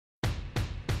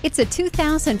It's a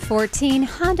 2014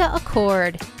 Honda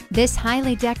Accord. This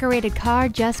highly decorated car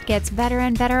just gets better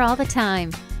and better all the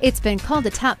time. It's been called a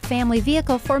top family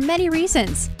vehicle for many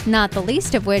reasons, not the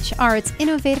least of which are its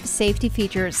innovative safety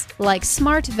features like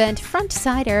smart vent front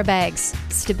side airbags,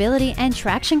 stability and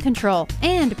traction control,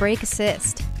 and brake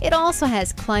assist. It also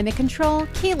has climate control,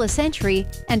 keyless entry,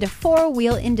 and a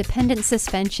 4-wheel independent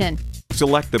suspension.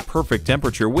 Select the perfect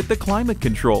temperature with the climate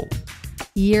control.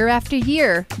 Year after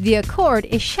year, the Accord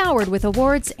is showered with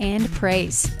awards and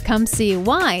praise. Come see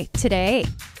why today.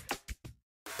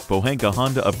 Pohanka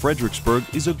Honda of Fredericksburg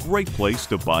is a great place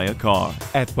to buy a car.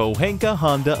 At Pohanka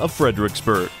Honda of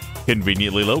Fredericksburg,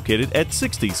 conveniently located at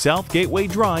 60 South Gateway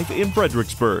Drive in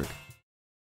Fredericksburg.